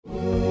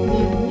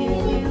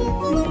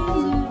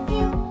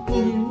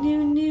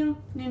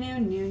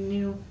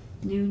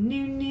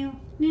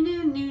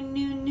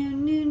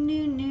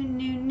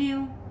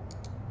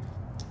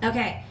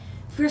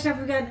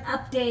got an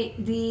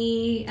update.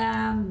 The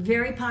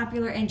very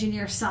popular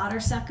engineer solder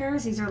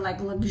suckers. These are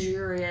like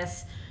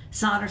luxurious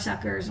solder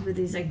suckers with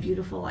these like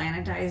beautiful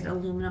anodized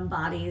aluminum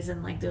bodies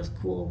and like those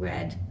cool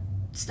red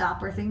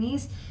stopper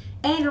thingies.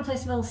 And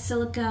replaceable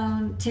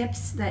silicone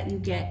tips that you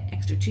get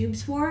extra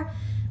tubes for.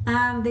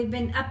 They've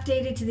been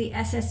updated to the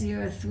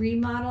SS03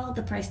 model.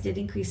 The price did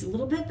increase a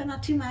little bit, but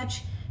not too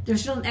much. They're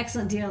still an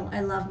excellent deal.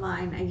 I love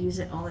mine. I use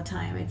it all the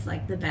time. It's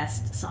like the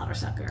best solder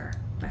sucker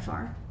by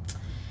far.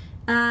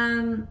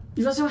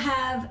 You also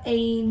have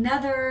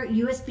another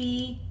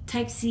USB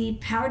Type-C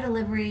power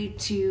delivery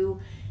to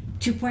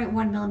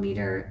 2.1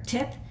 millimeter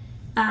tip.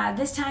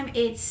 This time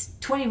it's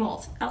 20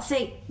 volts. I'll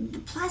say the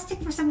plastic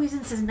for some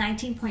reason says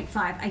 19.5.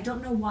 I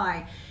don't know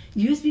why.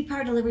 USB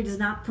power delivery does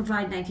not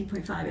provide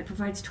 19.5. It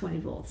provides 20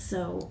 volts.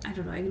 So I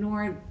don't know.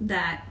 Ignore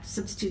that.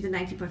 Substitute the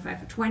 19.5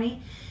 for 20.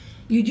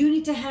 You do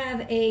need to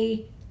have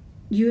a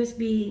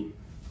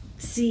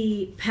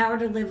USB-C power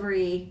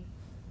delivery,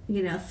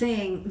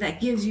 thing that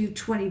gives you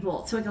 20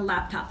 volts, so like a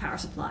laptop power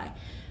supply.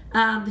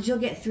 But you'll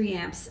get 3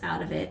 amps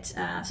out of it,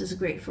 so it's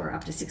great for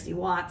up to 60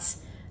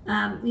 watts.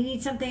 You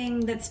need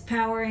something that's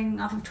powering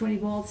off of 20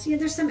 volts.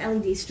 There's some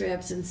LED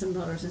strips and some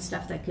motors and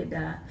stuff that could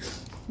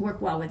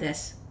work well with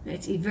this.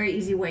 It's a very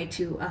easy way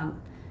to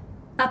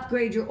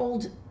upgrade your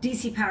old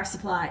DC power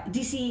supply,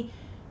 DC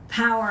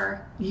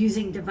power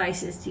using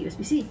devices to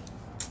USB-C.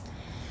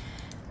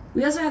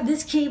 We also have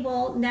this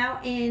cable now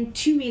in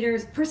 2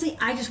 meters. Personally,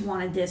 I just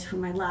wanted this for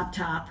my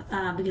laptop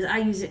because I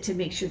use it to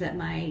make sure that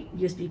my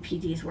USB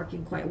PD is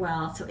working quite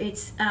well. So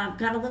it's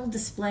got a little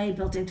display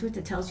built into it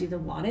that tells you the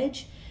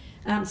wattage.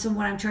 So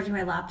when I'm charging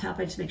my laptop,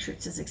 I just make sure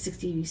it says like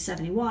 60,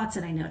 70 watts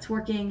and I know it's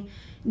working.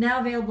 Now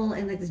available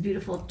in like this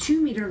beautiful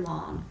 2 meter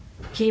long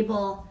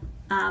cable.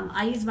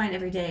 I use mine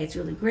every day. It's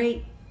really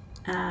great.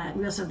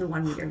 We also have the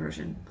 1 meter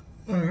version.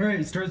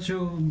 Alright, Start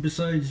Show,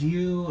 besides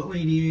you,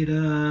 Lady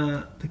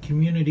Ada, the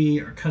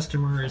community, our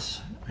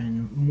customers,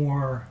 and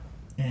more,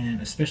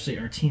 and especially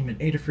our team at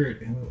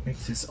Adafruit who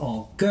makes this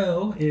all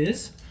go,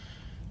 is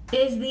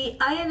the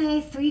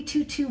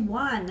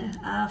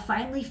INA3221.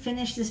 Finally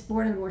finished this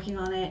board. I've been working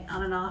on it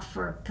on and off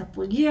for a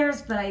couple of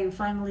years, but I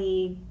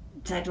finally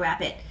decided to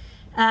wrap it.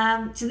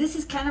 So this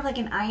is kind of like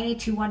an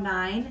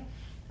INA219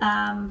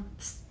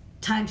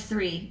 times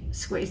 3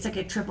 square. It's like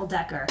a triple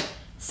decker.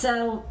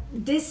 So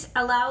this is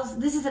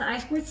an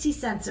I2C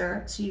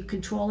sensor, so you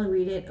control and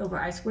read it over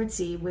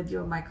I2C with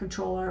your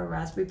microcontroller or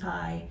Raspberry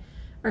Pi,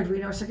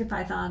 Arduino or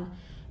CircuitPython,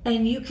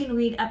 and you can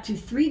read up to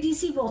 3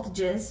 DC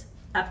voltages,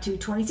 up to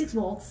 26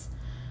 volts,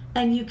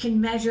 and you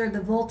can measure the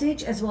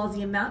voltage as well as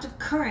the amount of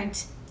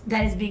current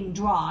that is being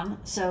drawn.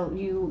 So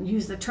you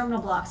use the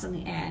terminal blocks on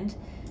the end.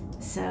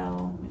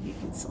 So you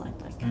can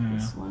select like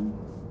this one.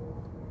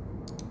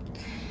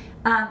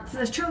 So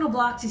there's terminal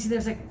blocks. You see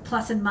there's like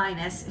plus and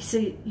minus. So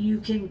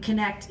you can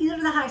connect either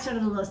to the high side or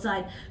the low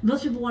side.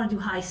 Most people want to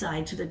do high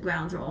side, so the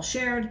grounds are all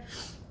shared.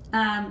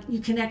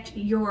 You connect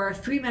your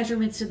 3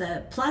 measurements to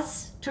the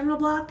plus terminal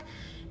block,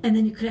 and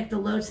then you connect the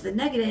loads to the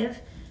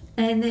negative,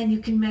 and then you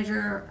can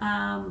measure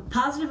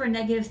positive or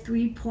negative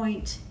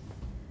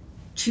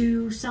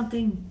 3.2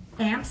 something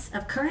amps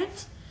of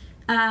current,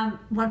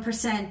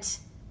 1%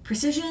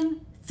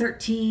 precision,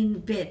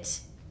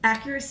 13-bit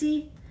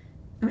accuracy.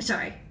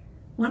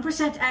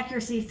 1%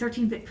 accuracy,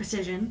 13-bit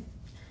precision.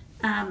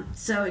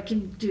 So it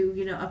can do,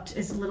 up to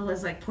as little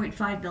as like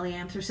 0.5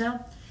 milliamps or so,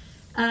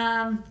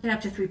 and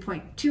up to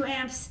 3.2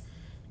 amps.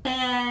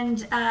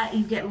 And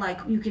you get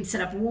you can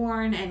set up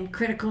warn and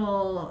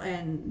critical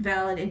and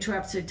valid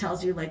interrupts. So it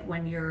tells you like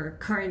when your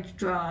current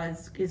draw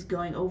is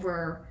going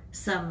over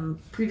some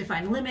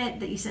predefined limit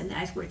that you set in the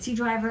I2C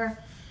driver.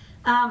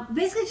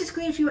 Basically, it's just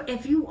great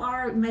if you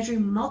are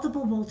measuring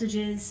multiple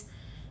voltages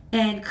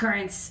and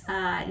currents,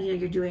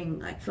 you're doing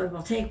like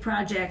photovoltaic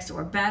projects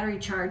or battery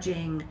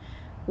charging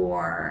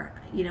or,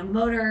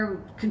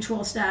 motor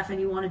control stuff, and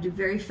you want to do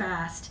very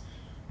fast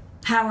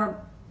power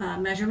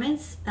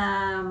measurements.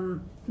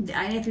 The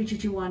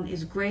INA3221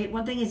 is great.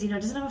 One thing is, it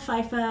doesn't have a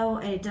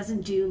FIFO and it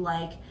doesn't do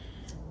like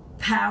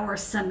power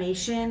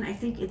summation. I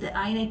think the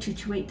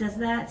INA228 does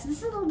that. So this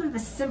is a little bit of a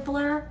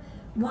simpler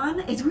one.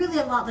 It's really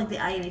a lot like the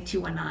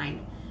INA219.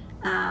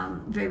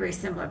 Very, very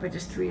similar, but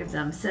just 3 of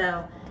them.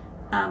 So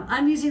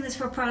I'm using this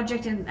for a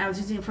project, and I was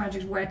using a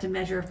project where I had to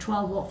measure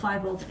 12 volt,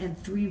 5 volt, and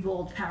 3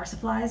 volt power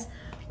supplies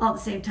all at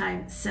the same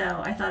time.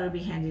 So I thought it would be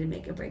handy to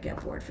make a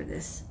breakout board for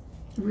this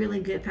really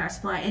good power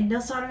supply. And no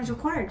soldering is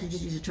required because you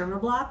just use the terminal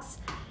blocks,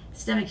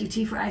 STEMMA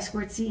QT for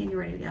I2C, and you're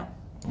ready to go.